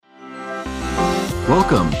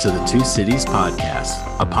Welcome to the Two Cities Podcast,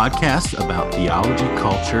 a podcast about theology,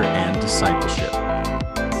 culture, and discipleship.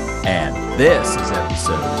 And this is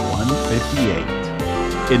episode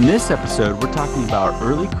 158. In this episode, we're talking about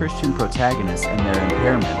early Christian protagonists and their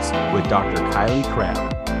impairments with Dr. Kylie Crabbe.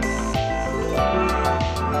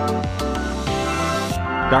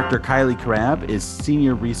 Dr. Kylie Crabbe is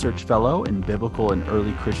Senior Research Fellow in Biblical and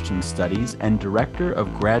Early Christian Studies and Director of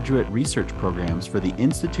Graduate Research Programs for the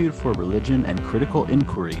Institute for Religion and Critical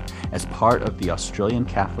Inquiry as part of the Australian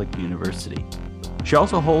Catholic University. She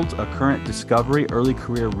also holds a current Discovery Early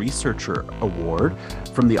Career Researcher Award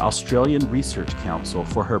from the Australian Research Council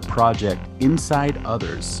for her project Inside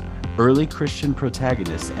Others, Early Christian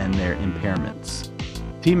Protagonists and Their Impairments.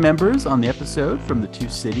 Team members on the episode from the Two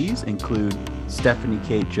Cities include Stephanie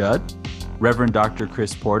Kate Judd, Reverend Dr.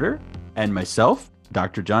 Chris Porter, and myself,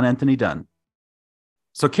 Dr. John Anthony Dunn.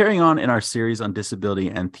 So carrying on in our series on disability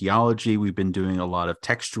and theology, we've been doing a lot of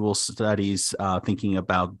textual studies, thinking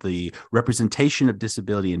about the representation of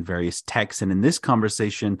disability in various texts. And in this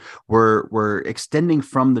conversation, we're extending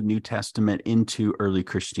from the New Testament into early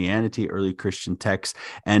Christianity, early Christian texts.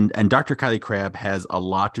 And Dr. Kylie Crabbe has a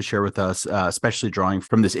lot to share with us, especially drawing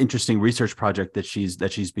from this interesting research project that she's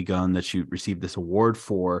begun, that she received this award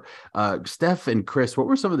for. Steph and Chris, what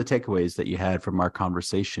were some of the takeaways that you had from our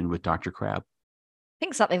conversation with Dr. Crabbe? I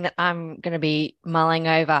think something that I'm going to be mulling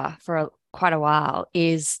over for quite a while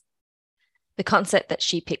is the concept that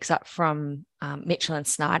she picks up from Mitchell and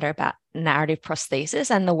Snyder about narrative prosthesis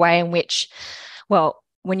and the way in which, well,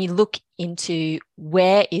 when you look into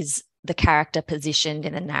where is the character positioned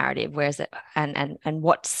in the narrative, where is it, and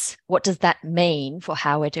what does that mean for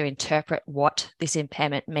how we're to interpret what this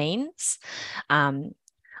impairment means?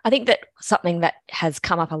 I think that something that has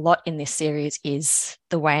come up a lot in this series is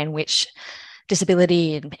the way in which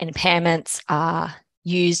disability and impairments are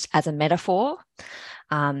used as a metaphor,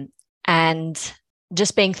 and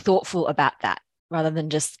just being thoughtful about that rather than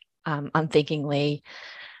just unthinkingly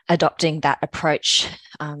adopting that approach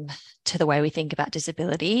to the way we think about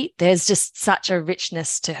disability. There's just such a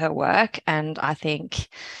richness to her work, and I think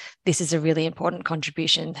this is a really important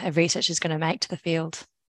contribution her research is going to make to the field.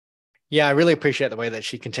 Yeah, I really appreciate the way that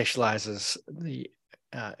she contextualizes the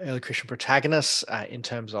early Christian protagonists in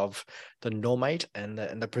terms of the normate and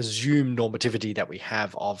the presumed normativity that we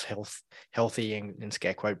have of healthy and in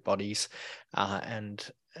scare quote bodies,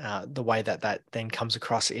 and the way that then comes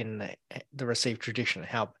across in the received tradition,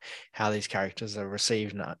 how these characters are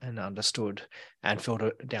received and understood and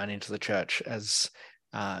filtered down into the church as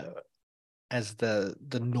the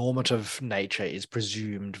normative nature is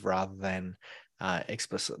presumed rather than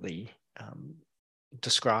explicitly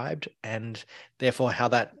described, and therefore how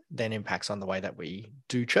that then impacts on the way that we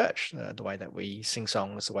do church, the way that we sing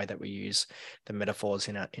songs, the way that we use the metaphors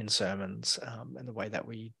in sermons, and the way that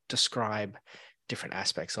we describe different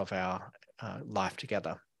aspects of our life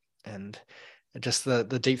together. And just the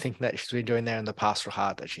deep thinking that she's been doing there and the pastoral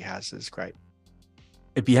heart that she has is great.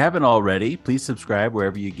 If you haven't already, please subscribe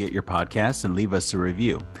wherever you get your podcasts and leave us a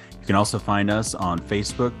review. You can also find us on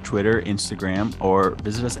Facebook, Twitter, Instagram, or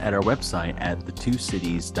visit us at our website at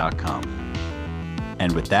thetwocities.com.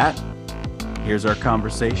 And with that, here's our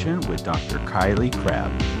conversation with Dr. Kylie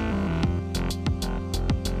Crabbe.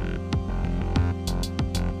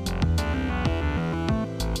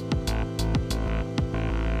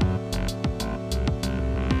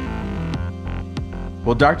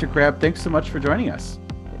 Well, Dr. Crabbe, thanks so much for joining us.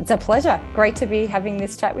 It's a pleasure. Great to be having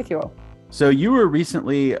this chat with you all. So you were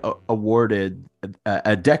recently awarded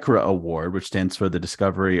a DECRA Award, which stands for the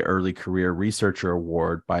Discovery Early Career Researcher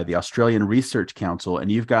Award by the Australian Research Council.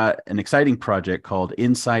 And you've got an exciting project called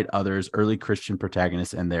Inside Others, Early Christian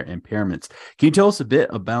Protagonists and Their Impairments. Can you tell us a bit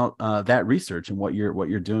about that research and what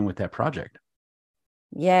you're doing with that project?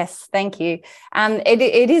 Yes, thank you.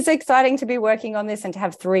 It is exciting to be working on this and to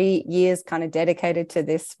have 3 years kind of dedicated to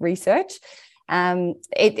this research.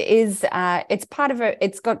 It's part of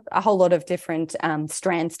it's got a whole lot of different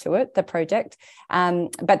strands to it, the project.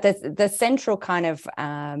 But the central kind of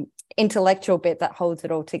intellectual bit that holds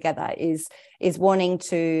it all together is wanting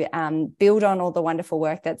to build on all the wonderful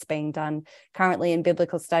work that's being done currently in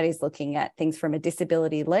biblical studies, looking at things from a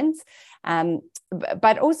disability lens,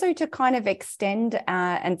 but also to kind of extend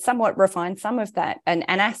and somewhat refine some of that, an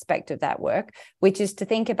aspect of that work, which is to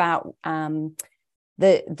think about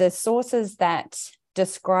the sources that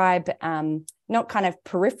describe not kind of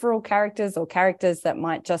peripheral characters or characters that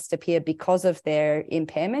might just appear because of their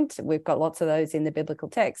impairment. We've got lots of those in the biblical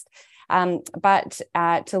text, but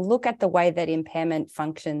to look at the way that impairment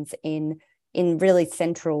functions in really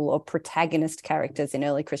central or protagonist characters in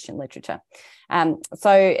early Christian literature.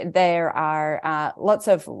 So there are lots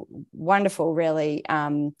of wonderful, really,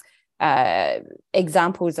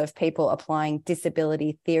 examples of people applying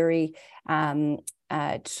disability theory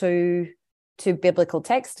to biblical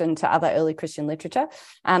text and to other early Christian literature.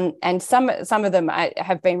 And some of them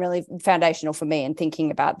have been really foundational for me in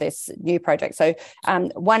thinking about this new project. So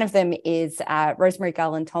one of them is Rosemary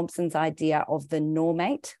Garland Thompson's idea of the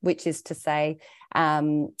normate, which is to say,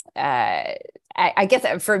 I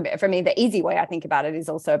guess for me, the easy way I think about it is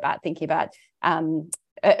also about thinking about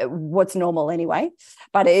what's normal anyway,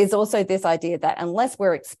 but it is also this idea that unless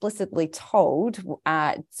we're explicitly told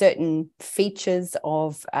certain features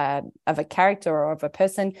of a character or of a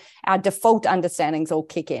person, our default understandings all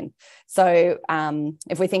kick in. So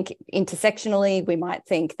if we think intersectionally, we might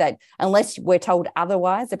think that unless we're told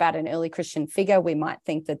otherwise about an early Christian figure, we might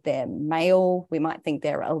think that they're male, we might think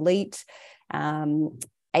they're elite,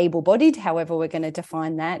 able-bodied, however we're going to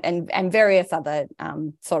define that, and various other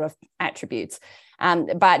sort of attributes.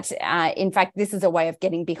 But in fact, this is a way of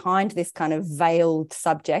getting behind this kind of veiled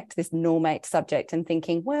subject, this normate subject, and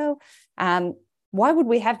thinking, well, why would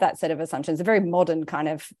we have that set of assumptions? A very modern kind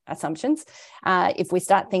of assumptions. If we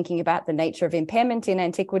start thinking about the nature of impairment in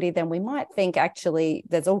antiquity, then we might think actually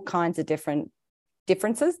there's all kinds of different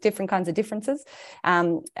kinds of differences,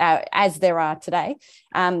 as there are today,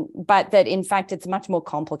 but that in fact it's a much more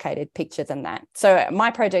complicated picture than that. So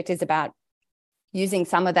my project is about using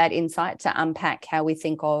some of that insight to unpack how we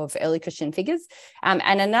think of early Christian figures. And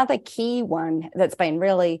another key one that's been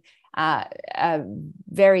really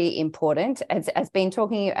very important has been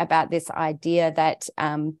talking about this idea that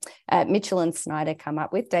Mitchell and Snyder come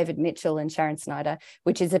up with, David Mitchell and Sharon Snyder,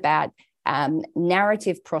 which is about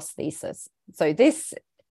narrative prosthesis. So this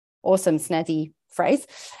awesome snazzy phrase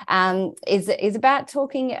is about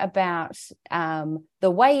talking about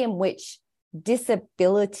the way in which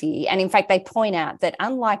disability, and in fact they point out that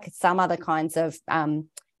unlike some other kinds of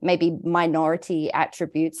maybe minority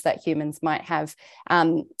attributes that humans might have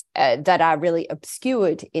that are really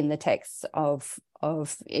obscured in the texts of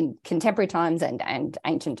in contemporary times and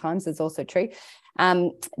ancient times is also true.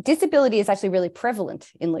 Disability is actually really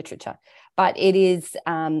prevalent in literature, but it is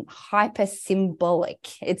hyper symbolic.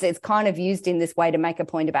 It's kind of used in this way to make a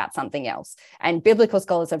point about something else. And biblical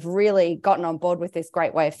scholars have really gotten on board with this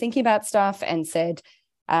great way of thinking about stuff and said,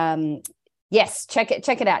 yes, check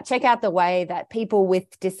it out. Check out the way that people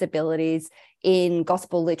with disabilities in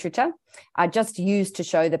gospel literature are just used to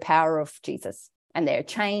show the power of Jesus. And they're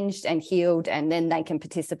changed and healed, and then they can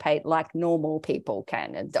participate like normal people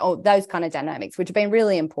can, and those kind of dynamics, which have been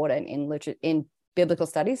really important in biblical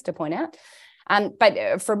studies to point out.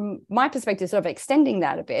 But from my perspective, sort of extending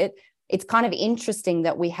that a bit, it's kind of interesting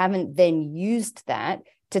that we haven't then used that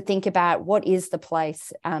to think about what is the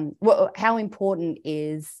place, how important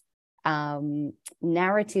is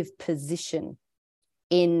narrative position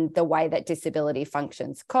in the way that disability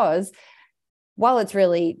functions, because while it's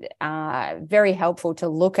really very helpful to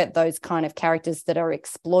look at those kind of characters that are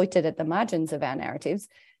exploited at the margins of our narratives,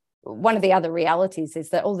 one of the other realities is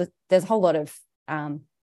that there's a whole lot of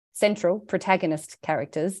central protagonist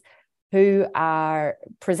characters who are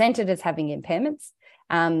presented as having impairments,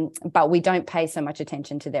 but we don't pay so much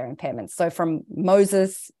attention to their impairments. So from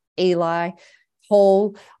Moses, Eli,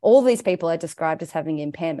 Paul, all these people are described as having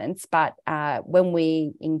impairments, but when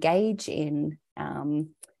we engage in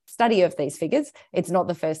study of these figures, it's not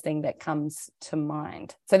the first thing that comes to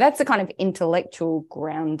mind. So that's the kind of intellectual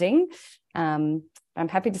grounding. I'm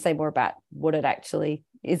happy to say more about what it actually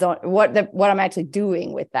is, what I'm actually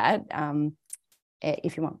doing with that,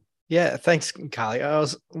 if you want. Yeah, thanks, Kylie. I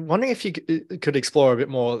was wondering if you could explore a bit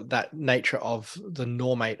more that nature of the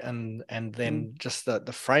normate and then just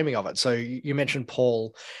the framing of it. So you mentioned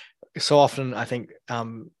Paul. So often, I think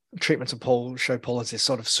treatments of Paul show Paul as this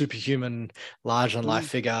sort of superhuman, large-than-life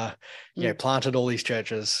figure. Planted all these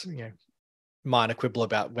churches. Minor quibble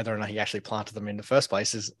about whether or not he actually planted them in the first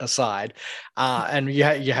place is aside. And you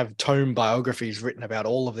have tome biographies written about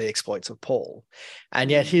all of the exploits of Paul.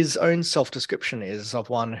 And yet his own self-description is of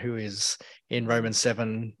one who is in Romans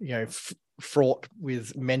 7, fraught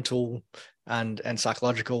with mental and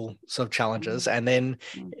psychological sort of challenges. And then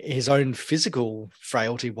his own physical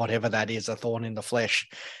frailty, whatever that is, a thorn in the flesh,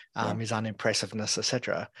 his unimpressiveness,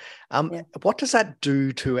 etc. What does that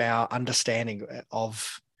do to our understanding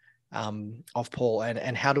of Paul,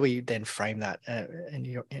 and how do we then frame that?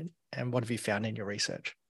 And what have you found in your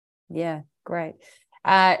research? Yeah, great.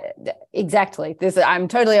 Exactly. I'm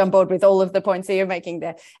totally on board with all of the points that you're making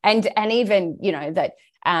there, and even that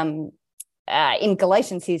in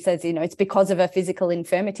Galatians, he says, it's because of a physical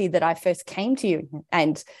infirmity that I first came to you.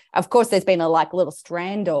 And of course, there's been a little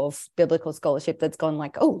strand of biblical scholarship that's gone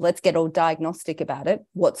like, oh, let's get all diagnostic about it.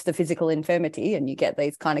 What's the physical infirmity? And you get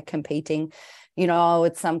these kind of competing,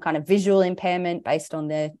 it's some kind of visual impairment based on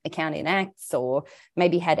the account in Acts, or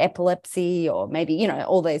maybe had epilepsy, or maybe,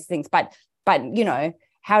 all those things. But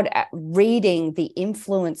how reading the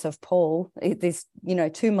influence of Paul, this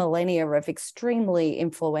 2 millennia of extremely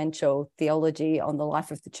influential theology on the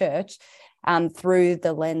life of the church, through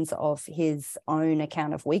the lens of his own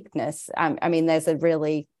account of weakness. There's a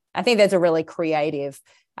really creative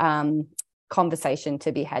conversation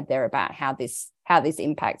to be had there about how this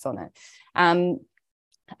impacts on it. I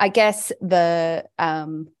guess one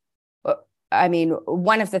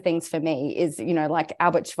of the things for me is, like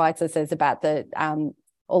Albert Schweitzer says about the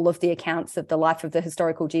all of the accounts of the life of the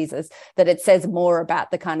historical Jesus, that it says more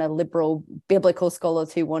about the kind of liberal biblical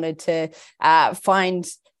scholars who wanted to find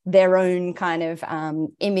their own kind of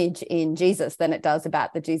image in Jesus than it does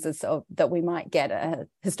about the Jesus that we might get a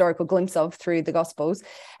historical glimpse of through the Gospels.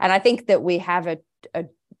 And I think that we have a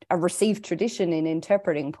received tradition in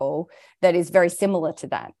interpreting Paul that is very similar to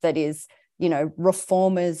that. That is,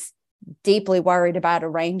 reformers deeply worried about a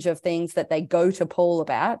range of things that they go to Paul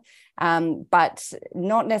about, but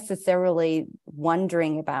not necessarily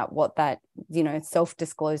wondering about what that,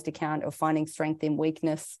 self-disclosed account of finding strength in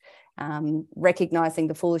weakness, recognizing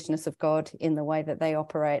the foolishness of God in the way that they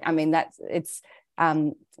operate.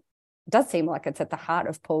 Does seem like it's at the heart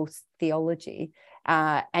of Paul's theology.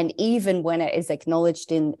 And even when it is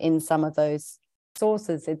acknowledged in some of those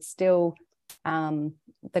sources, it's still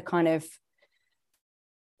the kind of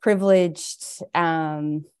privileged,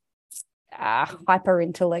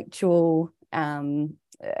 hyper-intellectual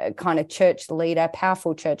kind of church leader,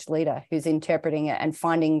 powerful church leader who's interpreting it and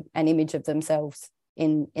finding an image of themselves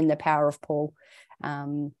in the power of Paul.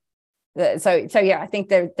 So yeah, I think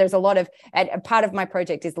there's a lot of, a part of my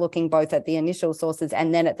project is looking both at the initial sources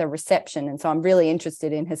and then at the reception. And so I'm really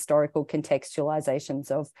interested in historical contextualizations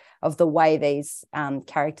of the way these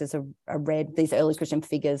characters are read, these early Christian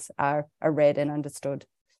figures are read and understood.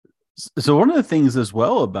 So one of the things as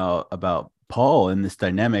well about Paul in this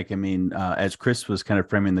dynamic, as Chris was kind of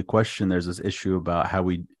framing the question, there's this issue about how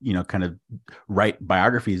we, kind of write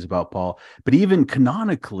biographies about Paul, but even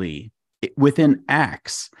canonically within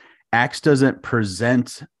Acts doesn't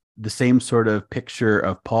present the same sort of picture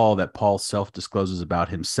of Paul that Paul self-discloses about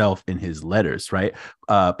himself in his letters, right?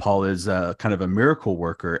 Paul is kind of a miracle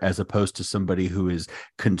worker as opposed to somebody who is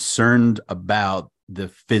concerned about the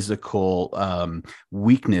physical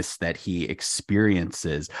weakness that he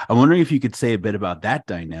experiences. I'm wondering if you could say a bit about that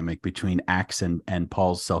dynamic between Acts and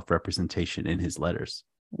Paul's self-representation in his letters.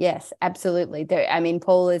 Yes, absolutely.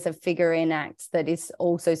 Paul is a figure in Acts that is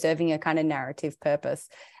also serving a kind of narrative purpose.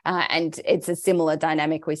 And it's a similar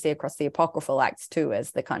dynamic we see across the apocryphal Acts too,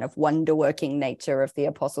 as the kind of wonder-working nature of the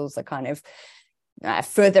apostles are kind of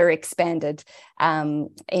further expanded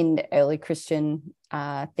in early Christian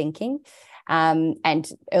thinking. And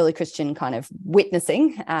early Christian kind of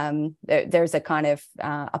witnessing. There's a kind of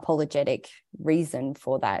apologetic reason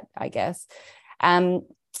for that, I guess.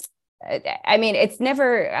 It's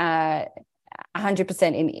never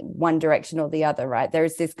 100% in one direction or the other, right?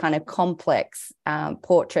 There's this kind of complex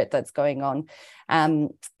portrait that's going on.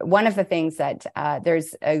 One of the things that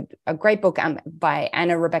there's a great book by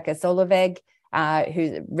Anna Rebecca Solveig,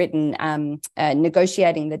 who's written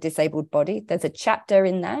Negotiating the Disabled Body. There's a chapter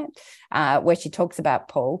in that where she talks about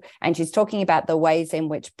Paul, and she's talking about the ways in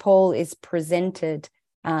which Paul is presented.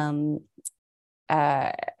 In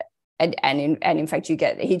fact,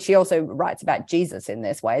 she also writes about Jesus in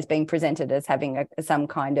this way as being presented as having some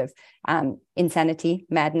kind of insanity,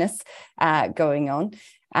 madness going on.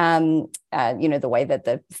 The way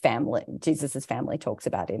that Jesus's family talks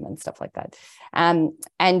about him and stuff like that. And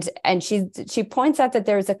she points out that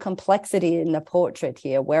there is a complexity in the portrait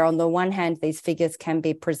here, where on the one hand, these figures can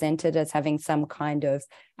be presented as having some kind of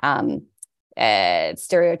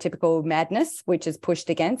stereotypical madness, which is pushed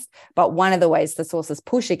against. But one of the ways the sources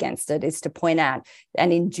push against it is to point out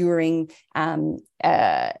an enduring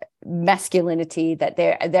masculinity, that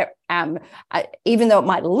they're even though it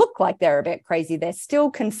might look like they're a bit crazy, they're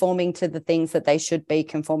still conforming to the things that they should be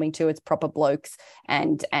conforming to as proper blokes,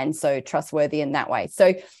 and so trustworthy in that way.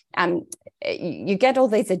 So you get all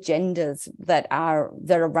these agendas that are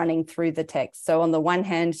running through the text. So on the one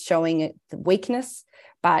hand, showing it the weakness,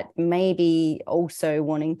 but maybe also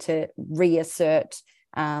wanting to reassert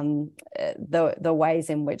the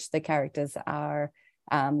ways in which the characters are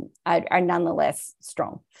are nonetheless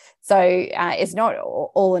strong. So it's not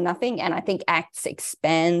all or nothing. And I think Acts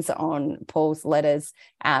expands on Paul's letters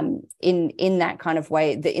in that kind of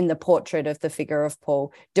way, in the portrait of the figure of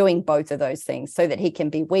Paul, doing both of those things so that he can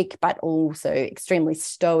be weak, but also extremely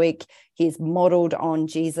stoic. He's modeled on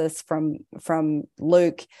Jesus from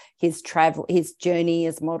Luke. His journey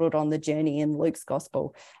is modeled on the journey in Luke's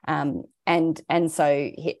gospel. And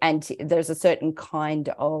so there's a certain kind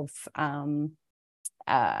of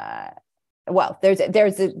there's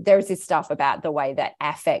this stuff about the way that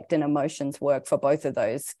affect and emotions work for both of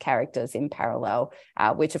those characters in parallel,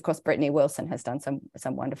 which of course Brittany Wilson has done some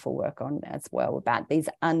wonderful work on as well, about these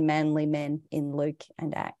unmanly men in Luke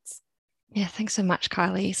and Acts. Yeah, thanks so much,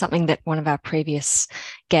 Kylie. Something that one of our previous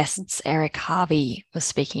guests, Eric Harvey, was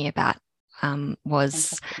speaking about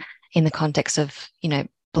was in the context of,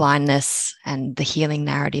 blindness and the healing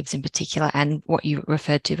narratives in particular, and what you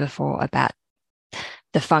referred to before about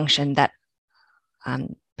the function that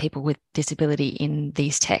people with disability in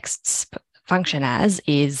these texts function as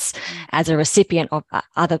a recipient of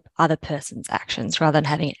other person's actions rather than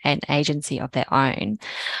having an agency of their own.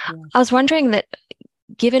 Yeah. I was wondering that,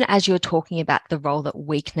 given as you're talking about the role that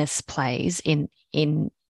weakness plays in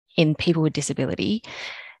people with disability,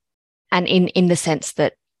 and in the sense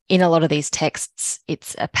that in a lot of these texts,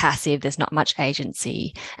 it's a passive, there's not much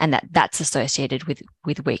agency, and that's associated with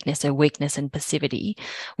weakness, or weakness and passivity.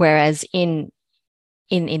 Whereas in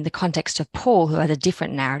the context of Paul, who has a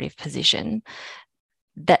different narrative position,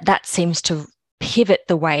 that seems to pivot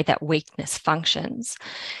the way that weakness functions.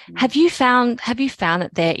 Mm-hmm. Have you found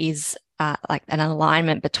that there is like an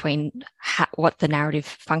alignment between what the narrative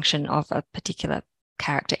function of a particular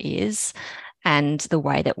character is and the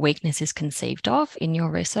way that weakness is conceived of in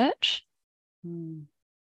your research?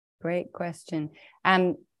 Great question.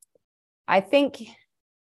 I think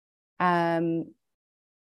the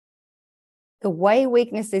way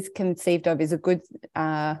weakness is conceived of is a good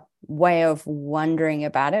way of wondering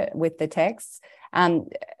about it with the texts.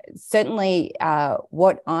 Certainly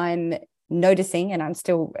what I'm noticing, and I'm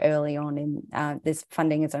still early on in this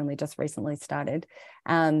funding has only just recently started,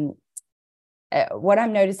 what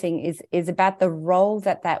I'm noticing is about the role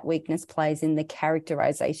that weakness plays in the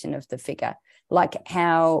characterization of the figure, like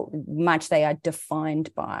how much they are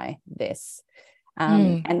defined by this.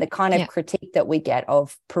 And the kind of critique that we get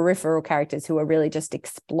of peripheral characters who are really just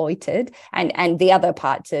exploited. And the other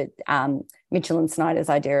part to Mitchell and Snyder's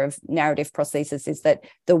idea of narrative prosthesis is that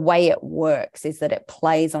the way it works is that it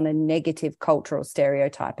plays on a negative cultural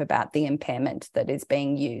stereotype about the impairment that is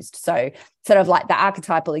being used. So sort of like the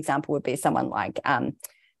archetypal example would be someone like,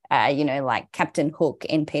 like Captain Hook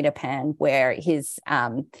in Peter Pan, where his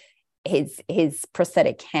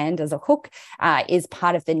prosthetic hand as a hook is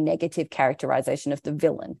part of the negative characterization of the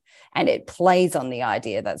villain. And it plays on the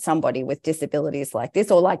idea that somebody with disabilities like this,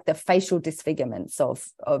 or like the facial disfigurements of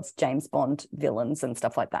James Bond villains and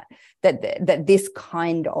stuff like that, that this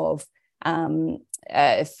kind of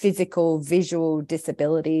physical, visual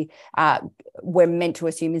disability we're meant to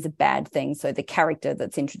assume is a bad thing. So the character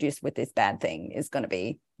that's introduced with this bad thing is going to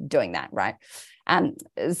be doing that, right?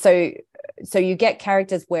 So you get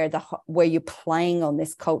characters where you're playing on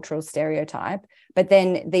this cultural stereotype, but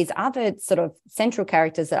then these other sort of central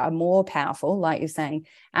characters that are more powerful, like you're saying,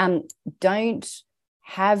 don't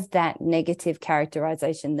have that negative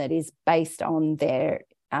characterization that is based on their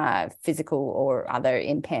physical or other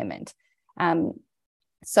impairment.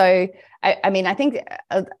 So I think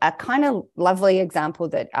a kind of lovely example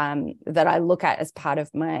that I look at as part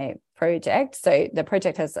of my project. So the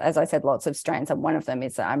project has, as I said, lots of strands, and one of them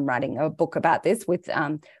is I'm writing a book about this with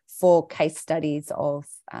 4 case studies of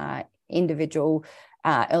individual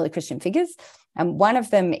early Christian figures. And one of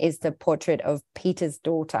them is the portrait of Peter's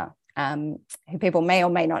daughter, who people may or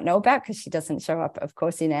may not know about because she doesn't show up, of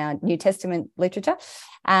course, in our New Testament literature.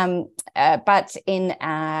 But in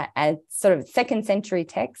a sort of 2nd century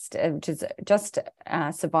text, which is just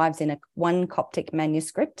survives in one Coptic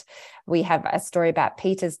manuscript, we have a story about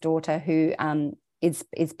Peter's daughter who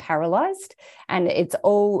is paralyzed, and it's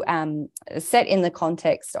all set in the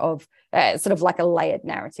context of sort of like a layered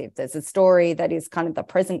narrative. There's a story that is kind of the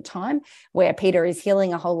present time where Peter is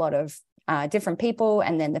healing a whole lot of different people,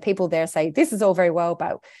 and then the people there say this is all very well,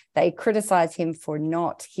 but they criticize him for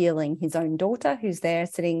not healing his own daughter who's there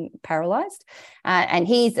sitting paralyzed, and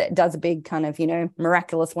he does a big kind of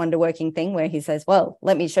miraculous wonder working thing where he says, well,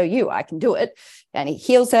 let me show you, I can do it, and he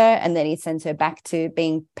heals her, and then he sends her back to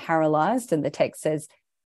being paralyzed, and the text says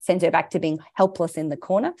sends her back to being helpless in the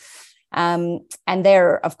corner, and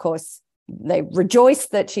there, of course, they rejoice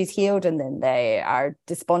that she's healed, and then they are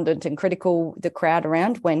despondent and critical, the crowd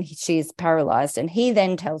around, when she is paralyzed. And he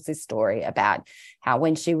then tells this story about how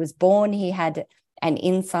when she was born, he had an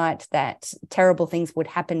insight that terrible things would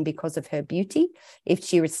happen because of her beauty if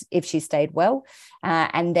she stayed well.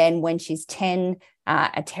 And then when she's 10,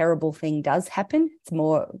 a terrible thing does happen. It's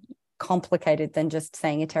more complicated than just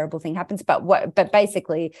saying a terrible thing happens. But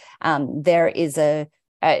basically, there is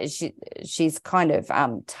she's kind of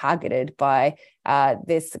targeted by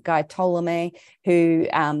this guy Ptolemy, who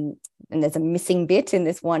and there's a missing bit in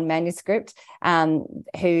this one manuscript,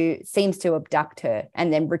 who seems to abduct her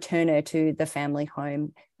and then return her to the family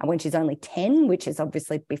home when she's only 10, which is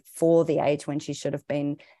obviously before the age when she should have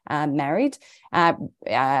been married,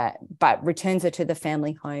 but returns her to the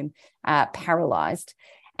family home paralyzed.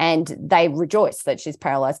 And they rejoice that she's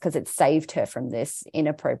paralyzed because it saved her from this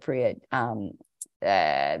inappropriate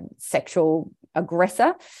sexual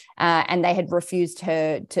aggressor, and they had refused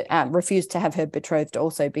to have her betrothed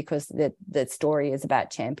also because the story is about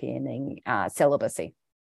championing celibacy.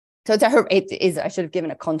 So I should have given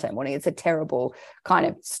a content warning. It's a terrible kind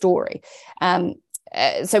of story.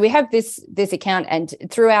 So we have this account, and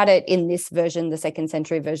throughout it in this version, the 2nd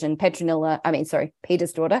century version,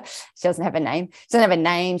 Peter's daughter, she doesn't have a name.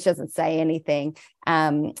 She doesn't say anything,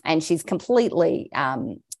 and she's completely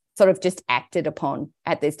sort of just acted upon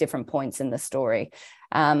at these different points in the story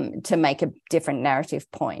to make a different narrative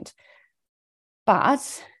point.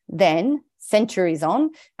 But then centuries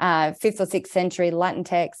on, 5th or 6th century Latin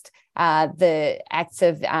text, the Acts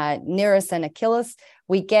of Nereus and Achilles,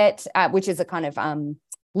 we get, which is a kind of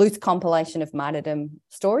loose compilation of martyrdom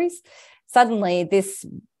stories. Suddenly this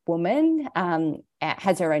woman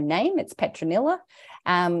has her own name. It's Petronilla.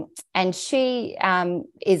 And she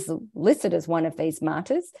is listed as one of these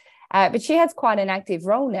martyrs. But she has quite an active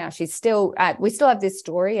role now. She's still, we still have this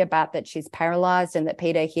story about that she's paralyzed and that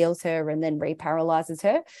Peter heals her and then reparalyzes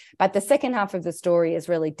her. But the second half of the story is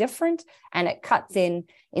really different, and it cuts in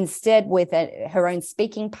instead with her own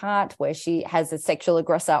speaking part, where she has a sexual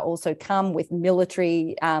aggressor also come with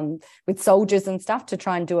military, with soldiers and stuff to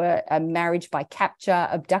try and do a marriage by capture,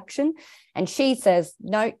 abduction. And she says,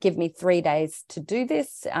 no, give me 3 days to do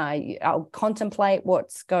this. I'll contemplate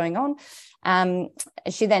what's going on.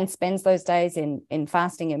 She then spends those days in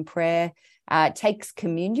fasting and prayer, takes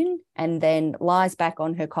communion, and then lies back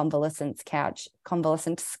on her convalescent couch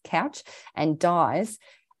and dies,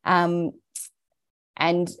 and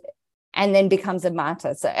then becomes a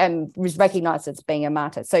martyr. So was recognized as being a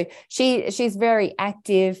martyr. So she's very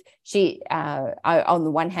active. She on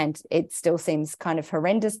the one hand, it still seems kind of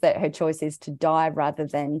horrendous that her choice is to die rather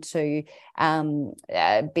than to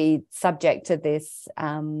be subject to this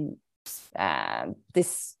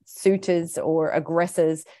suitors or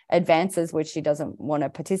aggressors' advances, which she doesn't want to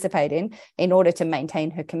participate in order to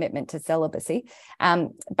maintain her commitment to celibacy.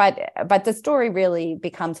 But the story really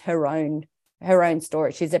becomes her own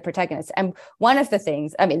story. She's a protagonist. And one of the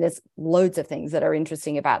things, I mean, there's loads of things that are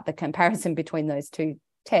interesting about the comparison between those two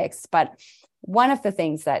texts, but one of the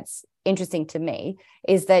things that's interesting to me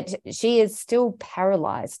is that she is still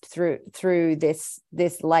paralyzed through this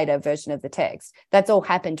later version of the text. That's all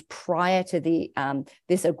happened prior to the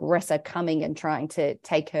this aggressor coming and trying to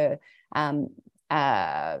take her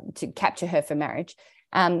to capture her for marriage.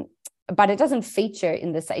 But it doesn't feature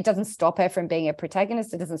in this. It doesn't stop her from being a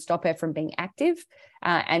protagonist. It doesn't stop her from being active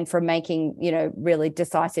and from making, really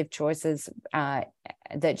decisive choices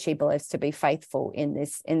that she believes to be faithful in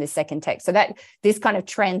this second text. So that this kind of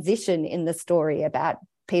transition in the story about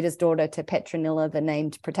Peter's daughter to Petronilla, the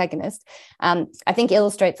named protagonist, I think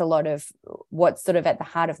illustrates a lot of what's sort of at the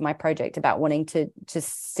heart of my project about wanting to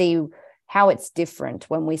see how it's different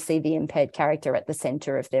when we see the impaired character at the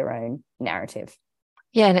center of their own narrative.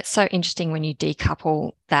 Yeah, and it's so interesting when you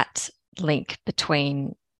decouple that link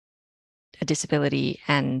between a disability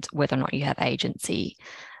and whether or not you have agency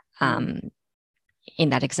in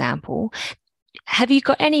that example. Have you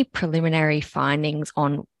got any preliminary findings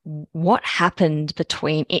on what happened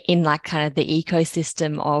in like kind of the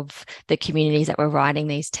ecosystem of the communities that were writing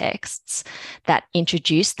these texts that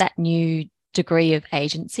introduced that new degree of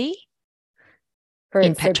agency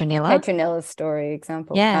in Petronilla? Petronilla's story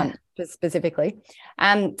example. Yeah. Specifically.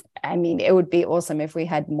 I mean, it would be awesome if we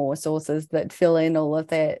had more sources that fill in all of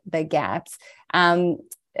their gaps. So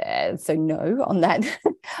no on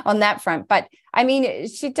that front. But I mean,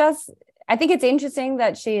 she does. I think it's interesting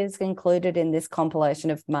that she is included in this compilation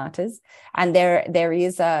of martyrs, and there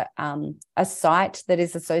is a site that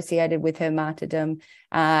is associated with her martyrdom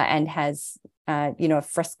and has a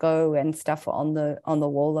fresco and stuff on the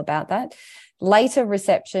wall about that. Later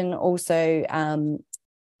reception also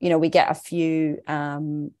we get a few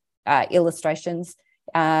illustrations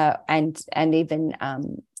and even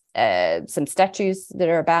some statues that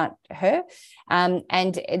are about her. And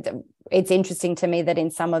it's interesting to me that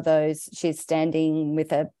in some of those, she's standing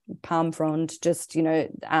with a palm frond, just,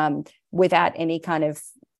 without any kind of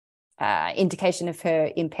indication of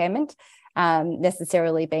her impairment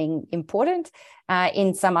necessarily being important.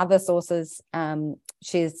 In some other sources,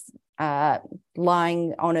 she's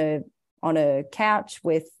lying on a couch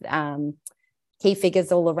with key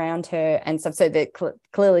figures all around her and stuff. So that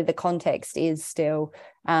clearly the context is still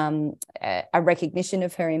a recognition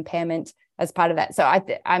of her impairment as part of that. So I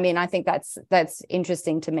think that's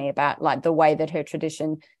interesting to me about like the way that her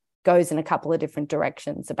tradition goes in a couple of different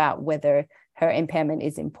directions about whether her impairment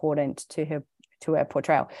is important to her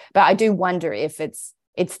portrayal. But I do wonder if it's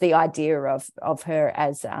the idea of her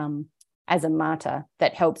as a martyr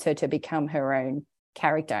that helps her to become her own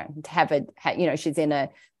character, to have she's in a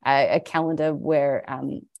calendar where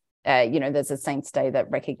there's a saint's day that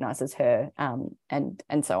recognizes her,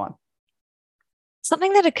 and so on.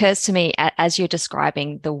 Something that occurs to me as you're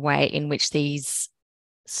describing the way in which these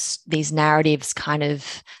narratives kind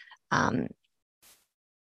of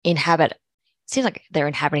inhabit, seems like they're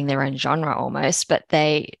inhabiting their own genre almost, but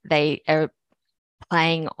they are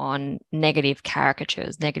playing on negative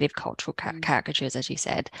caricatures, negative cultural caricatures, as you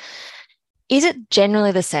said. Is it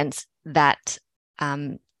generally the sense that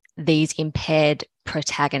these impaired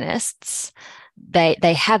protagonists,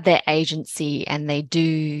 they have their agency and they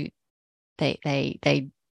do their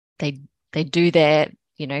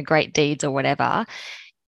great deeds or whatever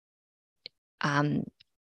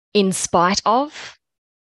in spite of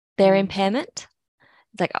their impairment?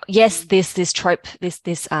 Like, yes, this trope,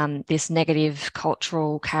 this negative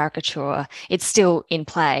cultural caricature, it's still in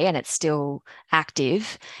play and it's still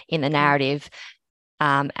active in the narrative,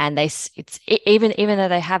 and even though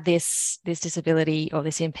they have this disability or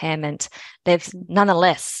this impairment, they've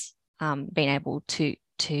nonetheless been able to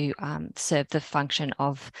serve the function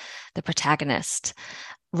of the protagonist,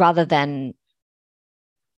 rather than,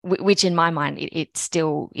 which in my mind it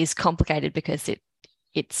still is complicated because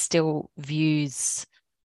it still views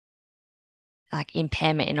like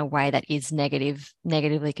impairment in a way that is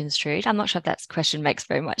negatively construed. I'm not sure if that question makes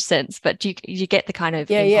very much sense, but do you get the kind of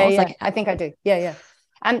impulse? Like, I think I do.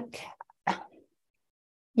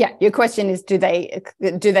 Your question is, do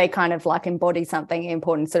they kind of like embody something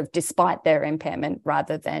important sort of despite their impairment,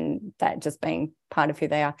 rather than that just being part of who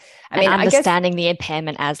they are? Understanding the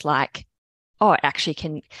impairment as like, it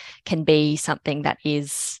actually can be something that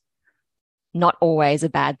is not always a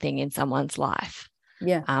bad thing in someone's life.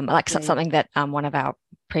 Something that one of our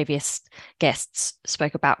previous guests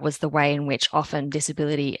spoke about was the way in which often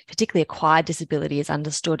disability, particularly acquired disability, is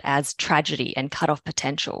understood as tragedy and cut off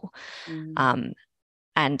potential. And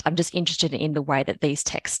I'm just interested in the way that these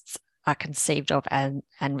texts are conceived of and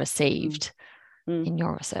received in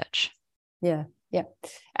your research. I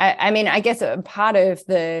guess a part of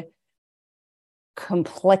the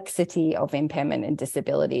complexity of impairment and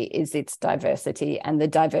disability is its diversity and the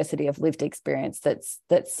diversity of lived experience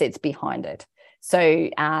that sits behind it. So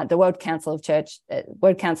the World Council of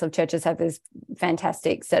Churches have this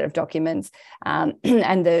fantastic set of documents, and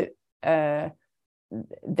there's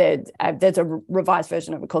a revised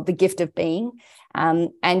version of it called The Gift of Being,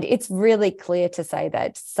 and it's really clear to say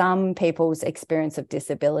that some people's experience of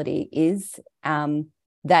disability is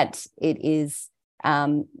that it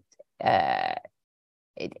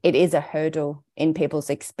is a hurdle in people's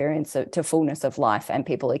experience to fullness of life, and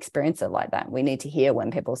people experience it like that. We need to hear when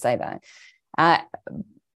people say that.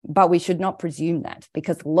 But we should not presume that,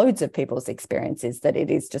 because loads of people's experience is that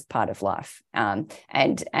it is just part of life, and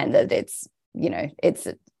that it's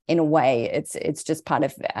in a way it's just part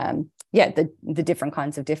of the different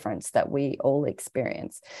kinds of difference that we all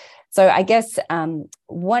experience. So I guess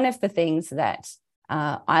one of the things that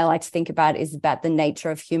I like to think about is about the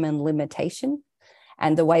nature of human limitation,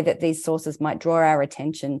 and the way that these sources might draw our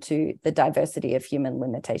attention to the diversity of human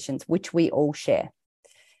limitations, which we all share.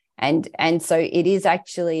 And so it is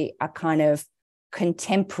actually a kind of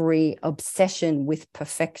contemporary obsession with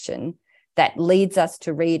perfection that leads us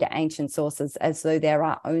to read ancient sources as though there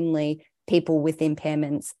are only people with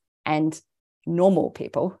impairments and normal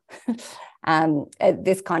people.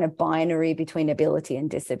 This kind of binary between ability and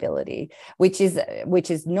disability, which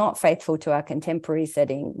is not faithful to our contemporary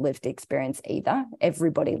setting lived experience either.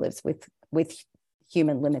 Everybody lives with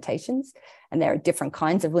human limitations, and there are different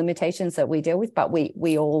kinds of limitations that we deal with, but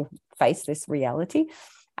we all face this reality.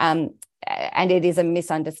 And it is a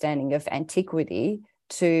misunderstanding of antiquity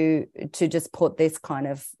to just put this kind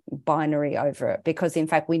of binary over it, because in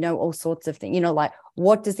fact we know all sorts of things, like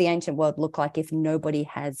what does the ancient world look like if nobody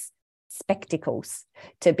has spectacles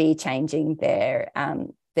to be changing their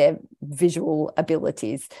visual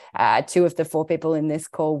abilities? Two of the four people in this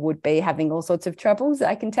call would be having all sorts of troubles,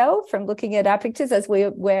 I can tell from looking at our pictures as we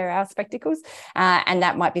wear our spectacles, and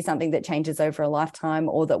that might be something that changes over a lifetime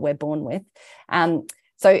or that we're born with.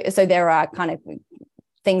 So there are kind of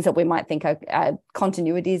things that we might think are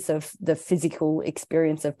continuities of the physical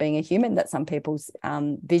experience of being a human, that some people's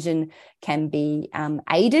vision can be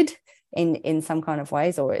aided in some kind of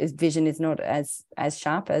ways, or vision is not as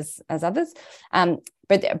sharp as others.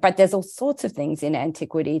 But there's all sorts of things in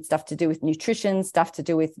antiquity, stuff to do with nutrition, stuff to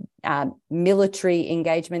do with military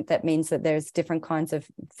engagement. That means that there's different kinds of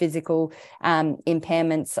physical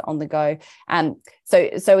impairments on the go.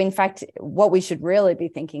 So in fact, what we should really be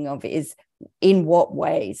thinking of is, in what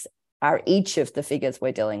ways are each of the figures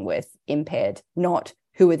we're dealing with impaired, not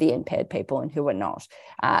who are the impaired people and who are not.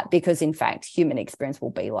 Because in fact, human experience will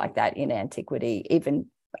be like that in antiquity, even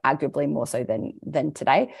arguably more so than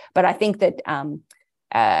today. But I think that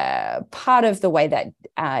part of the way that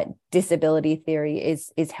disability theory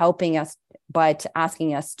is helping us by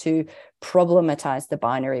asking us to problematize the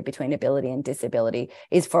binary between ability and disability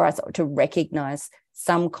is for us to recognize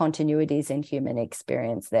some continuities in human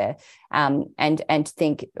experience there, and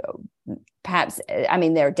think perhaps, I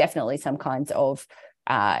mean, there are definitely some kinds of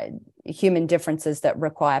human differences that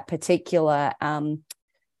require particularly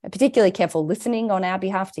careful listening on our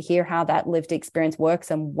behalf to hear how that lived experience works,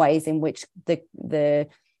 and ways in which the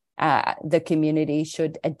community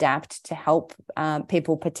should adapt to help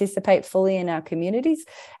people participate fully in our communities.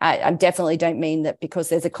 I definitely don't mean that because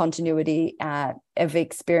there's a continuity of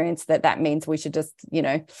experience that means we should just,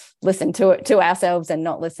 listen to ourselves and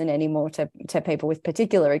not listen anymore to people with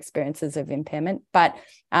particular experiences of impairment, but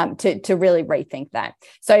to really rethink that.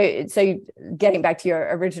 So getting back to your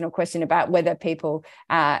original question about whether people,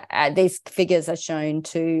 these figures are shown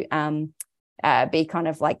to be kind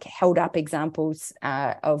of like held up examples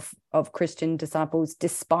of Christian disciples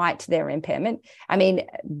despite their impairment. I mean,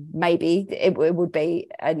 maybe it would be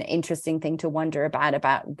an interesting thing to wonder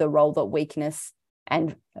about the role that weakness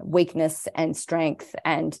and strength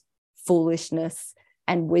and foolishness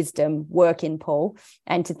and wisdom work in Paul,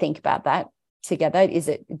 and to think about that together.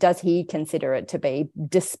 Does he consider it to be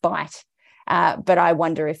despite? But I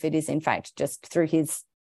wonder if it is in fact just through his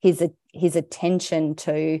attention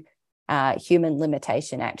to human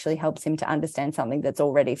limitation actually helps him to understand something that's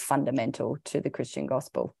already fundamental to the Christian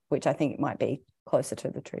gospel, which I think might be closer to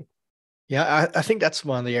the truth. Yeah, I think that's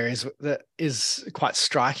one of the areas that is quite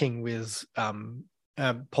striking with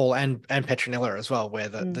Paul and Petronilla as well, where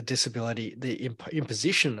the disability, the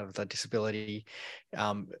imposition of the disability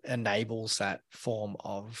enables that form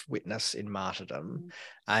of witness in martyrdom.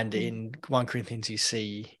 And in 1 Corinthians, you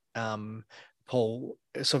see Paul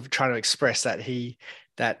sort of trying to express that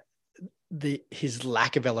his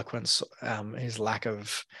lack of eloquence, his lack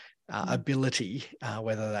of ability,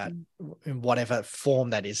 whether that in whatever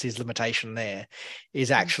form that is, his limitation there is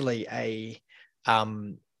actually a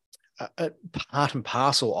part and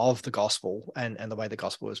parcel of the gospel and the way the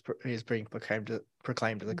gospel is being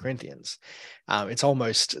proclaimed to the Corinthians. It's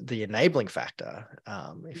almost the enabling factor,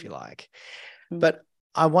 if you like. But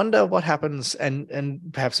I wonder what happens, and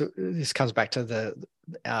perhaps this comes back to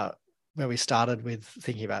where we started with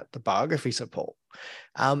thinking about the biographies of Paul.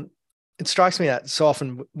 It strikes me that so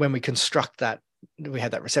often when we construct that, we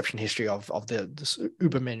have that reception history of the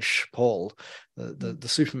Übermensch Paul, the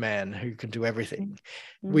Superman who can do everything.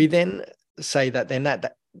 We then say that then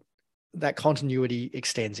that continuity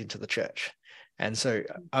extends into the church. And so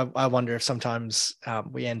I wonder if sometimes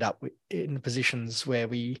we end up in positions where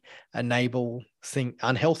we enable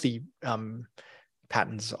unhealthy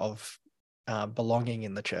patterns of belonging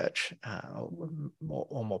in the church,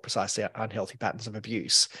 or more precisely, unhealthy patterns of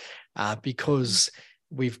abuse, because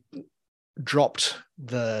we've dropped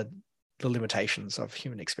the limitations of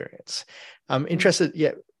human experience. I'm interested,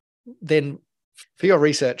 then for your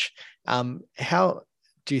research, how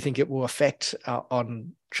do you think it will affect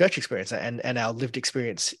on church experience and our lived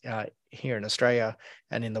experience here in Australia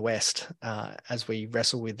and in the West as we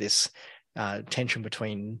wrestle with this tension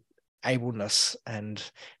between ableness and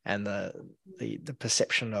the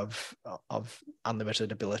perception of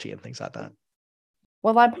unlimited ability and things like that?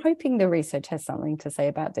 Well, I'm hoping the research has something to say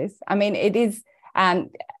about this. I mean, it is a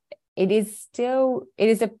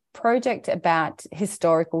project about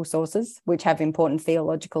historical sources which have important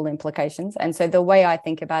theological implications. And so the way I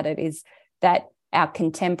think about it is that our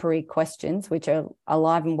contemporary questions, which are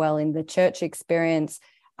alive and well in the church experience,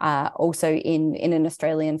 also in an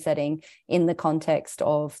Australian setting, in the context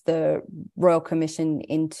of the Royal Commission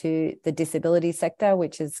into the disability sector,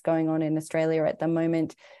 which is going on in Australia at the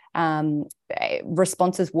moment,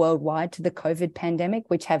 responses worldwide to the COVID pandemic,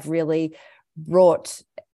 which have really brought,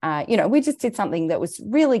 we just did something that was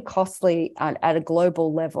really costly at a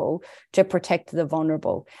global level to protect the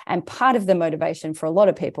vulnerable. And part of the motivation for a lot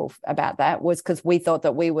of people about that was because we thought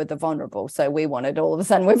that we were the vulnerable. So we wanted, all of a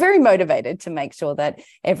sudden, we're very motivated to make sure that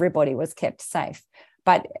everybody was kept safe.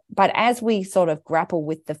 But as we sort of grapple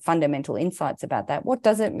with the fundamental insights about that, what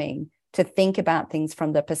does it mean to think about things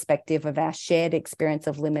from the perspective of our shared experience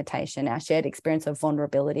of limitation, our shared experience of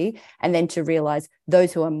vulnerability, and then to realize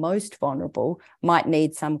those who are most vulnerable might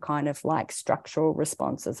need some kind of like structural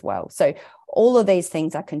response as well. So all of these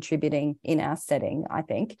things are contributing in our setting, I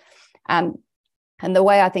think. And the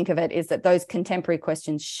way I think of it is that those contemporary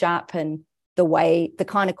questions sharpen the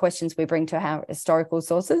kind of questions we bring to our historical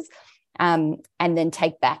sources, and then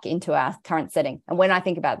take back into our current setting. And when I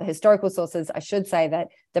think about the historical sources, I should say that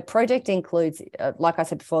the project includes, like I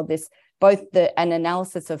said before, both an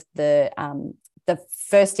analysis of the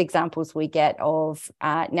first examples we get of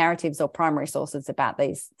narratives or primary sources about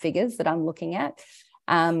these figures that I'm looking at,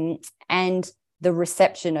 and the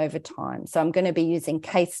reception over time. So I'm going to be using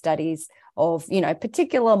case studies of,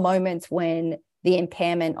 particular moments when the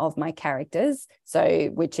impairment of my characters,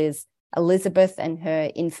 which is Elizabeth and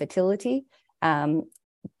her infertility,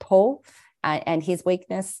 Paul and his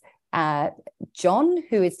weakness, John,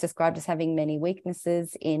 who is described as having many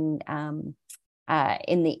weaknesses in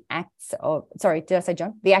the Acts of, did I say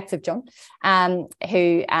John? The Acts of John,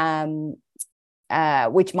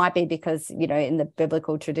 which might be because, in the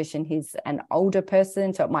biblical tradition, he's an older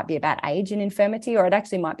person, so it might be about age and infirmity, or it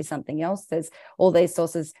actually might be something else. There's all these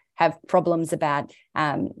sources have problems about,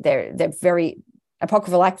 they're very,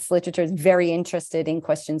 Apocryphal Acts literature is very interested in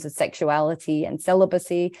questions of sexuality and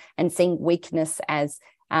celibacy, and seeing weakness as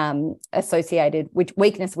associated with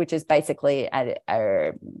weakness, which is basically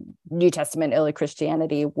a New Testament early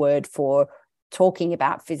Christianity word for talking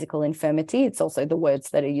about physical infirmity. It's also the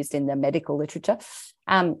words that are used in the medical literature.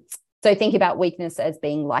 So think about weakness as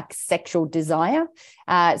being like sexual desire.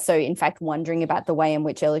 So in fact, wondering about the way in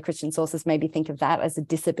which early Christian sources maybe think of that as a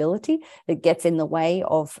disability that gets in the way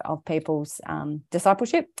of people's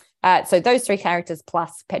discipleship. So those three characters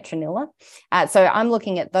plus Petronilla. So I'm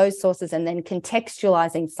looking at those sources and then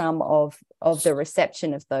contextualizing some of the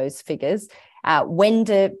reception of those figures. When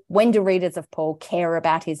do readers of Paul care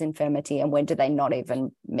about his infirmity, and when do they not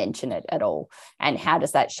even mention it at all? And how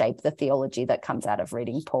does that shape the theology that comes out of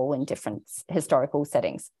reading Paul in different historical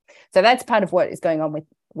settings? So that's part of what is going on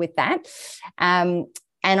with that.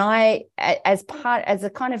 And I, as a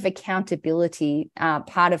kind of accountability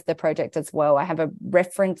part of the project as well, I have a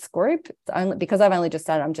reference group. Because I've only just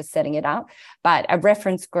started, I'm just setting it up, but a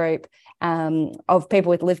reference group of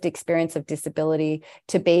people with lived experience of disability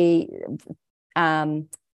to be not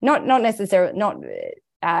necessarily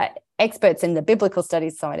experts in the biblical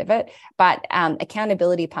studies side of it, but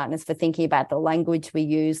accountability partners for thinking about the language we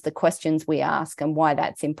use, the questions we ask, and why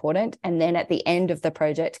that's important. And then at the end of the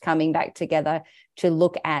project, coming back together to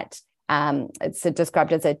look at, it's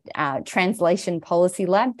described as a translation policy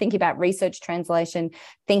lab, thinking about research translation,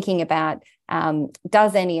 thinking about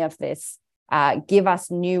does any of this give us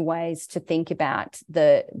new ways to think about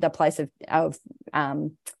the place of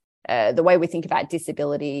the way we think about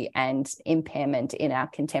disability and impairment in our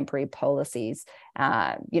contemporary policies,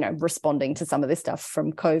 responding to some of this stuff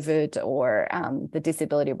from COVID or the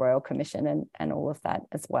Disability Royal Commission and all of that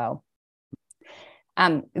as well.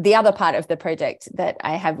 The other part of the project that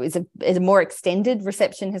I have is a more extended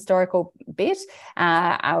reception historical bit.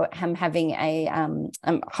 I'm having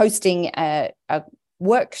I'm hosting a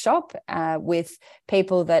workshop with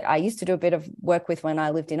people that I used to do a bit of work with when I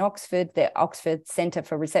lived in Oxford, the Oxford Centre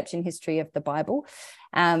for Reception History of the Bible.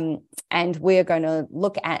 And we're going to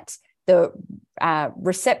look at the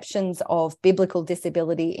receptions of biblical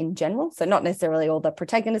disability in general. So not necessarily all the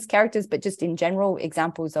protagonist characters, but just in general,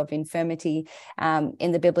 examples of infirmity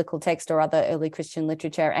in the biblical text or other early Christian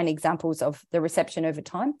literature, and examples of the reception over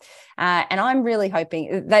time. And I'm really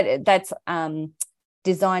hoping that's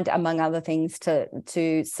designed, among other things,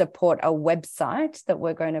 to support a website that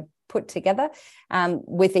we're going to put together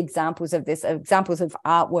with examples of this, examples of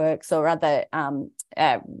artworks or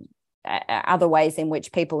other ways in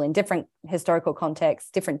which people in different historical contexts,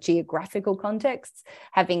 different geographical contexts,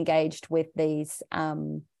 have engaged with these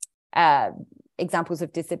examples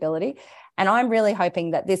of disability. And I'm really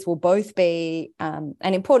hoping that this will both be an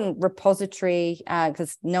important repository,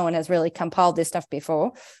 because no one has really compiled this stuff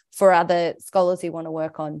before, for other scholars who want to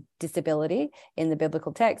work on disability in the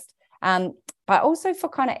biblical text, but also for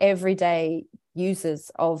kind of everyday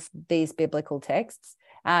users of these biblical texts,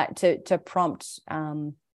 to prompt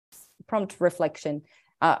reflection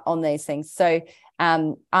on these things. So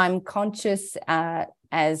I'm conscious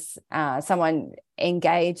as someone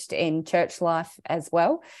engaged in church life as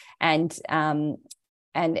well, and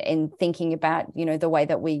in thinking about, you know, the way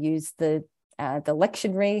that we use the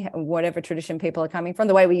lectionary, whatever tradition people are coming from,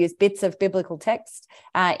 the way we use bits of biblical text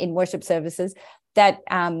in worship services, that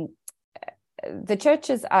the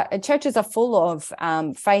churches are full of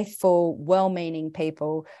faithful, well-meaning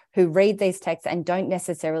people who read these texts and don't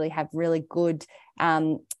necessarily have really good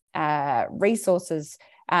resources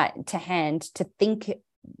to hand to think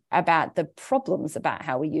about the problems about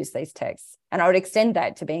how we use these texts. And I would extend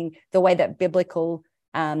that to being the way that biblical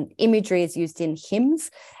imagery is used in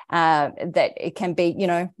hymns, that it can be, you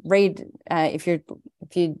know, read if you're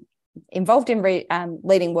involved in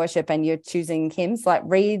leading worship and you're choosing hymns, like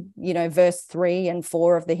read, you know, verse 3 and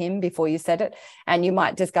 4 of the hymn before you said it, and you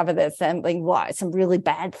might discover there's something like some really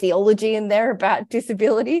bad theology in there about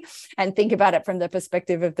disability, and think about it from the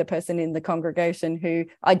perspective of the person in the congregation who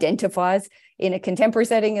identifies in a contemporary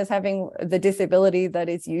setting as having the disability that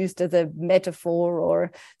is used as a metaphor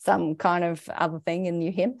or some kind of other thing in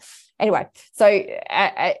your hymn. Anyway, so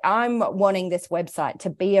I'm wanting this website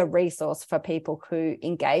to be a resource for people who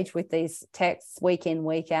engage with these texts week in,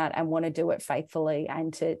 week out, and want to do it faithfully,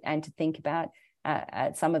 and to think about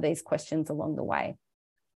some of these questions along the way.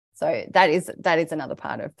 So that is another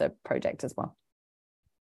part of the project as well.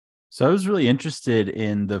 So I was really interested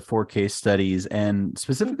in the 4 case studies, and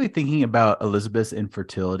specifically thinking about Elizabeth's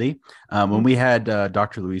infertility. When we had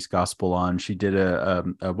Dr. Louise Gospel on, she did a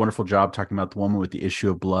wonderful job talking about the woman with the issue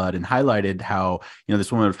of blood, and highlighted how, you know,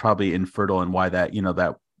 this woman was probably infertile, and why that, you know,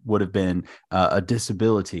 that would have been a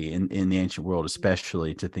disability in the ancient world,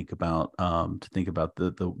 especially to think about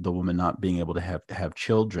the woman not being able to have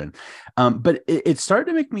children. But it started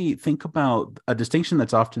to make me think about a distinction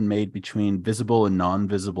that's often made between visible and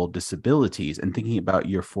non-visible disabilities, and thinking about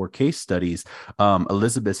your 4 case studies,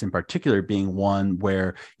 Elizabeth's in particular being one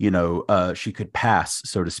where, you know, she could pass,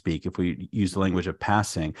 so to speak, if we use the language of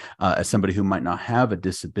passing, as somebody who might not have a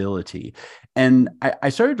disability. And I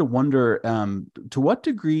started to wonder, to what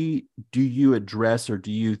degree do you address, or do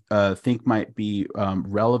you think might be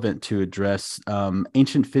relevant to address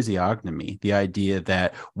ancient physiognomy, the idea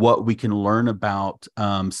that what we can learn about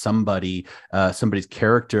somebody's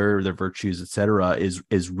character, their virtues, etc.,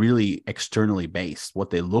 is really externally based, what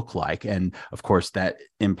they look like. And of course, that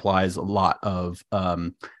implies a lot of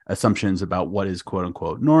assumptions about what is quote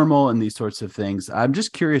unquote normal and these sorts of things. I'm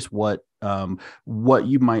just curious what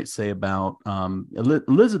you might say about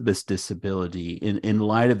Elizabeth's disability in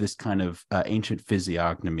light of this kind of ancient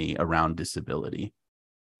physiognomy around disability.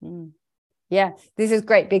 Yeah, this is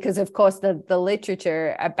great, because of course the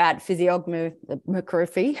literature about physiognomy,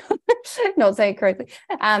 not saying it correctly,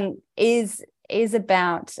 is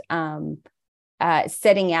about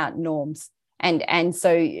setting out norms. And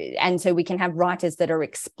so we can have writers that are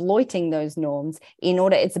exploiting those norms in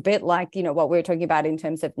order. It's a bit like, you know, what we're talking about in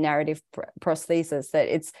terms of narrative prosthesis, that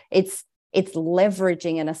it's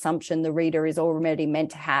leveraging an assumption the reader is already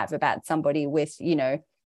meant to have about somebody with, you know,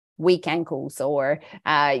 weak ankles, or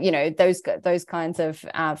you know, those kinds of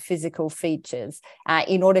physical features,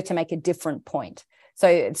 in order to make a different point.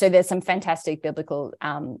 So there's some fantastic biblical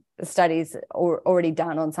studies already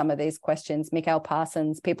done on some of these questions. Michael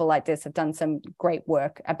Parsons, people like this have done some great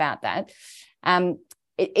work about that.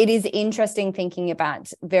 It is interesting thinking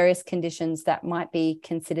about various conditions that might be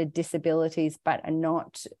considered disabilities but are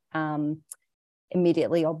not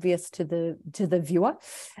immediately obvious to the viewer,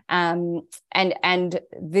 and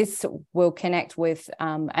this will connect with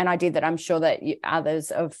an idea that I'm sure that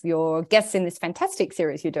others of your guests in this fantastic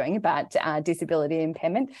series you're doing about disability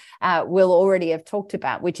impairment will already have talked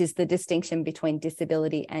about, which is the distinction between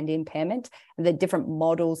disability and impairment, the different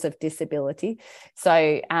models of disability.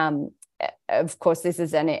 So of course, this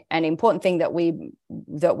is an important thing that we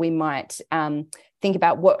might think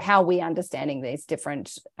about, how we understanding these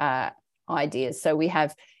different ideas. So we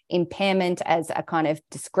have impairment as a kind of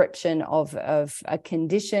description of a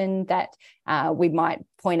condition that we might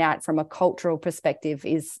point out from a cultural perspective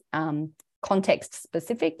is context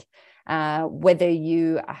specific, whether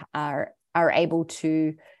you are able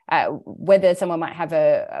to whether someone might have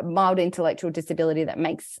a mild intellectual disability that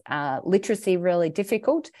makes literacy really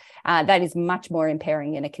difficult, that is much more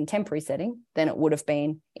impairing in a contemporary setting than it would have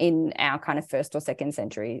been in our kind of first or second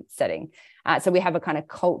century setting. So we have a kind of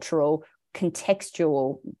cultural,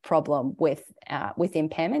 contextual problem with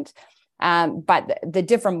impairment. But the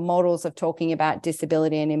different models of talking about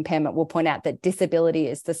disability and impairment will point out that disability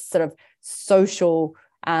is the sort of social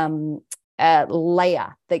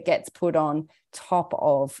layer that gets put on top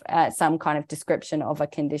of some kind of description of a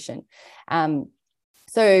condition. So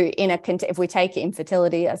if we take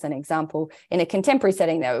infertility as an example, in a contemporary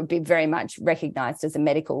setting, that would be very much recognized as a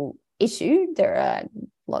medical issue. There are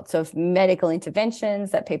lots of medical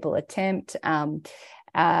interventions that people attempt,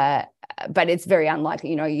 but it's very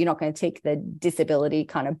unlikely, you're not going to tick the disability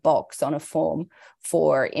kind of box on a form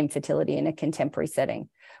for infertility in a contemporary setting.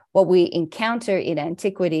 What we encounter in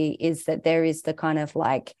antiquity is that there is the kind of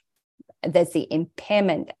there's the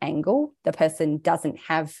impairment angle. The person doesn't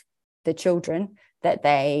have the children that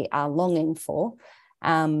they are longing for.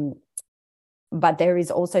 But there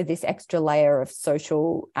is also this extra layer of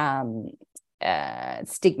social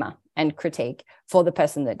stigma and critique for the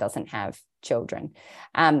person that doesn't have children.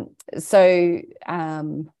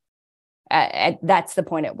 That's the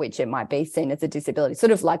point at which it might be seen as a disability,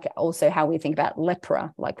 sort of like also how we think about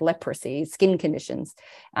leprosy, skin conditions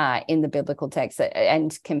in the biblical text,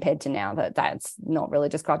 and compared to now that's not really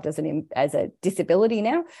described as a disability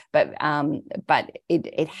now, but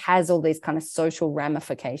it has all these kind of social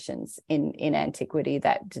ramifications in antiquity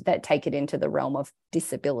that take it into the realm of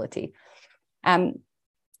disability. One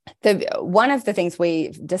of the things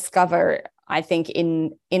we discover, I think,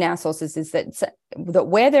 in our sources is that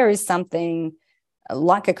where there is something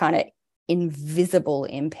like a kind of invisible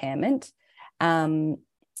impairment, I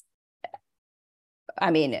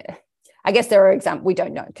guess there are examples, we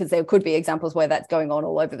don't know, because there could be examples where that's going on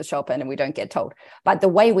all over the shop and we don't get told. But the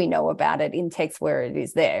way we know about it in text where it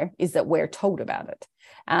is there is that we're told about it.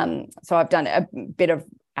 So I've done a bit of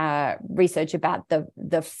research about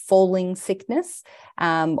the falling sickness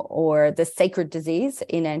or the sacred disease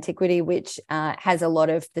in antiquity, which has a lot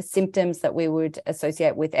of the symptoms that we would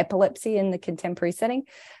associate with epilepsy in the contemporary setting.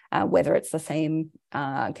 Whether it's the same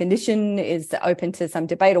condition is open to some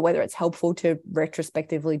debate, or whether it's helpful to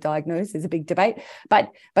retrospectively diagnose is a big debate.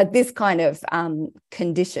 But this kind of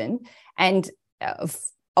condition, and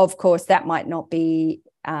of course that might not be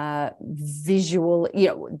visual,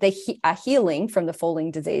 a healing from the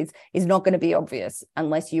falling disease is not going to be obvious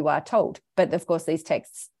unless you are told. But of course these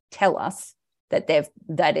texts tell us that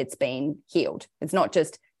it's been healed. It's not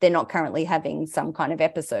just they're not currently having some kind of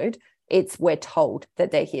episode, it's we're told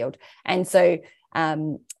that they're healed. And so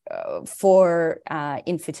for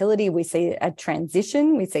infertility, we see a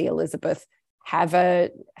transition. We see Elizabeth have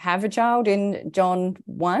a child in Luke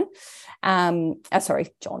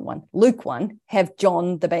 1, have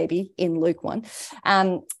John the baby in Luke 1.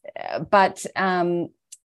 But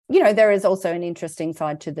there is also an interesting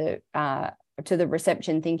side to the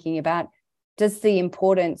reception, thinking about, does the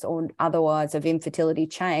importance or otherwise of infertility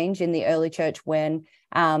change in the early church when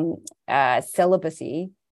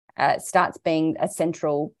celibacy starts being a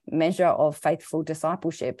central measure of faithful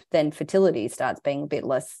discipleship? Then fertility starts being a bit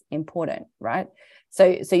less important, right? So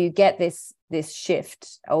you get this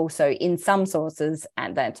shift also in some sources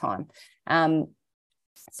at that time.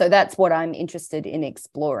 So that's what I'm interested in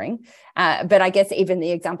exploring. But I guess even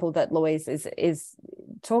the example that Louise is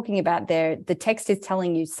talking about there, the text is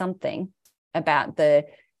telling you something about the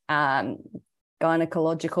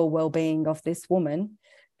gynecological well-being of this woman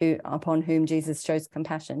upon whom Jesus shows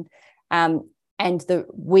compassion. And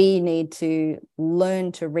we need to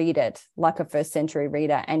learn to read it like a first century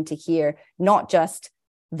reader, and to hear not just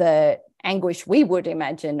the anguish we would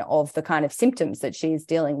imagine of the kind of symptoms that she is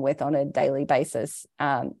dealing with on a daily basis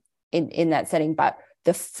in that setting, but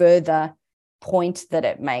the further point that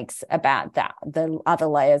it makes about the other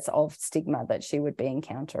layers of stigma that she would be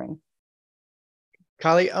encountering.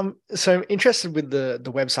 Kylie, so I'm interested with the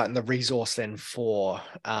website and the resource then for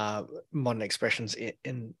modern expressions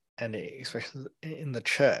in expressions in the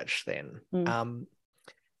church then.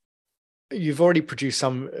 You've already produced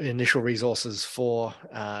some initial resources for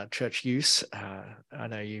church use. I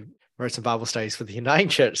know you wrote some Bible studies for the Uniting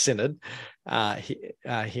Church Synod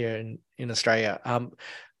here in Australia.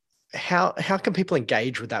 How can people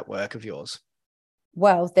engage with that work of yours?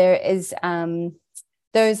 Well, there is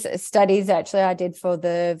those studies actually I did for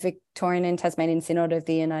the Victorian and Tasmanian Synod of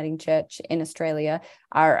the Uniting Church in Australia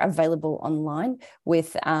are available online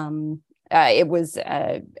with it was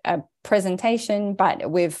a presentation, but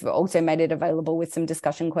we've also made it available with some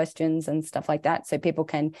discussion questions and stuff like that, so people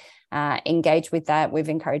can engage with that. We've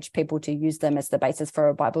encouraged people to use them as the basis for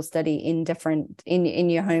a Bible study in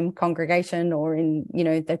your home congregation, or in, you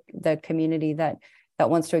know, the community that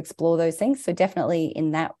wants to explore those things. So definitely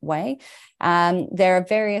in that way. There are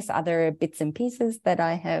various other bits and pieces that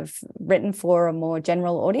I have written for a more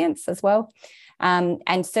general audience as well.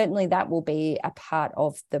 And certainly that will be a part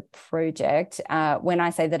of the project. When I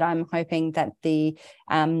say that I'm hoping that the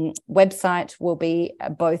website will be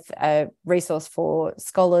both a resource for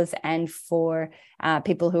scholars and for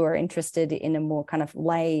people who are interested in a more kind of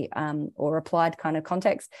lay or applied kind of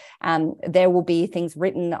context, there will be things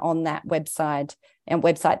written on that website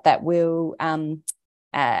that will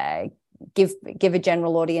give a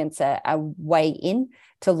general audience a way in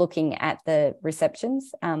to looking at the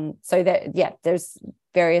receptions. So that, yeah, there's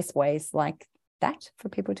various ways like that for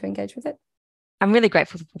people to engage with it. I'm really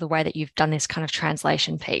grateful for the way that you've done this kind of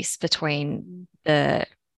translation piece between the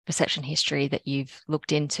reception history that you've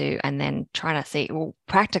looked into and then trying to see, well,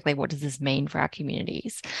 practically, what does this mean for our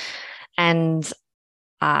communities? And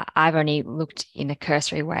I've only looked in a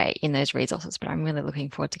cursory way in those resources, but I'm really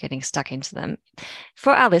looking forward to getting stuck into them.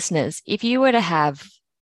 For our listeners, if you were to have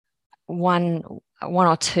one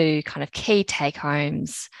or two kind of key take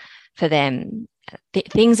homes for them,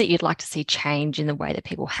 things that you'd like to see change in the way that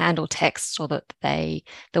people handle texts, or that the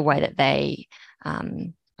way that they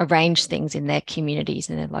arrange things in their communities,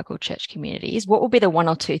 in their local church communities, what would be the one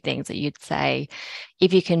or two things that you'd say,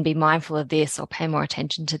 if you can be mindful of this, or pay more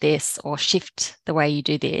attention to this, or shift the way you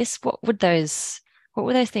do this, what would those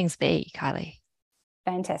things be, Kylie?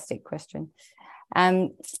 Fantastic question.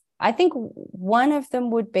 I think one of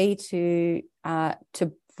them would be to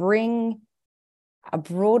bring a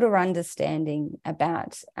broader understanding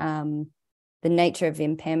about the nature of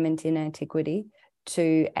impairment in antiquity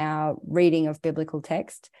to our reading of biblical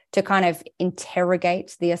text, to kind of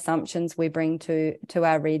interrogate the assumptions we bring to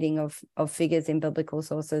our reading of figures in biblical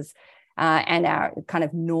sources, and our kind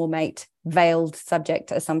of normate veiled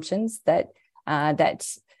subject assumptions that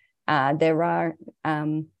there are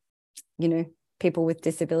people with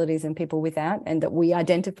disabilities and people without, and that we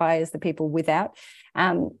identify as the people without.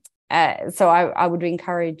 So I would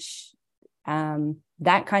encourage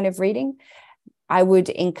that kind of reading. I would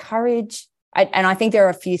encourage, and I think there are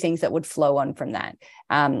a few things that would flow on from that.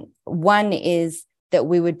 One is that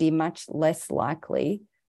we would be much less likely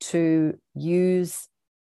to use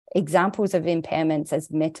examples of impairments as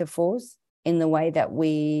metaphors in the way that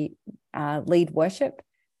we lead worship.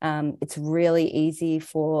 It's really easy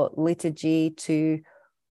for liturgy to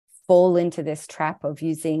fall into this trap of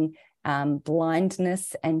using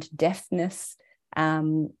blindness and deafness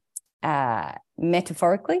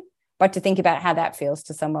metaphorically, but to think about how that feels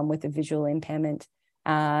to someone with a visual impairment,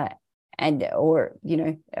 or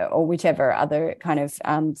whichever other kind of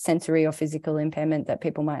sensory or physical impairment that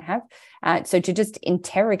people might have. So to just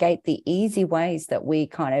interrogate the easy ways that we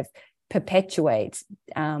kind of perpetuate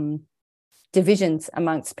divisions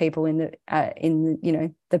amongst people in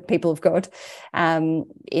the people of God,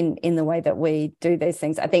 in the way that we do these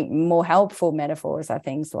things. I think more helpful metaphors are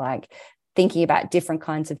things like thinking about different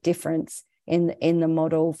kinds of difference in the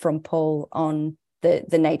model from Paul on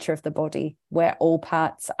the nature of the body, where all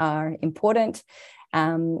parts are important,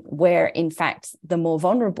 where in fact the more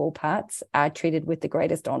vulnerable parts are treated with the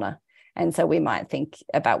greatest honor. And so we might think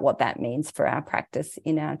about what that means for our practice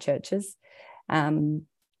in our churches. And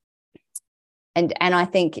I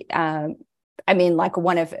think, like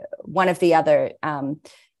one of the other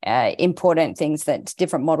important things that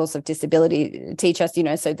different models of disability teach us,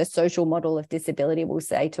 so the social model of disability will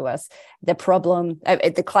say to us, the problem,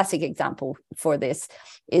 the classic example for this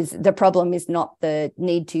is, the problem is not the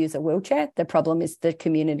need to use a wheelchair. The problem is the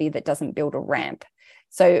community that doesn't build a ramp.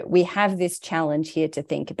 So we have this challenge here to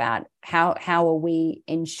think about how are we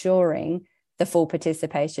ensuring the full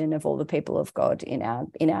participation of all the people of God in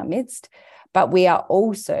our midst. But we are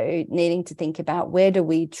also needing to think about who are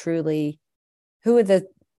the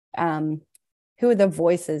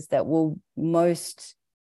voices that will most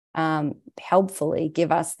helpfully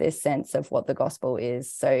give us this sense of what the gospel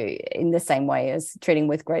is. So in the same way as treating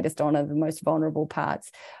with greatest honor the most vulnerable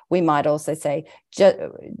parts, we might also say,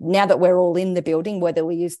 now that we're all in the building, whether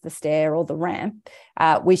we use the stair or the ramp,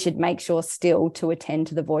 we should make sure still to attend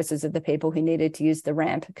to the voices of the people who needed to use the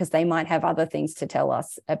ramp, because they might have other things to tell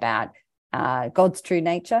us about God's true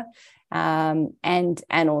nature, and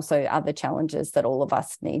also other challenges that all of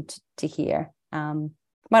us need to hear.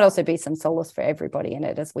 Might also be some solace for everybody in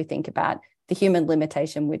it as we think about the human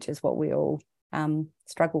limitation, which is what we all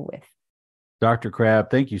struggle with. Dr. Crabbe,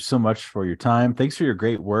 thank you so much for your time. Thanks for your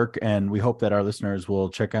great work. And we hope that our listeners will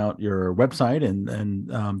check out your website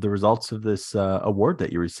and the results of this award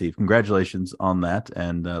that you received. Congratulations on that,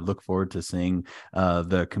 and look forward to seeing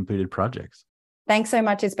the completed projects. Thanks so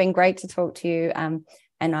much. It's been great to talk to you.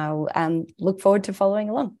 And I'll look forward to following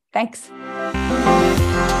along. Thanks.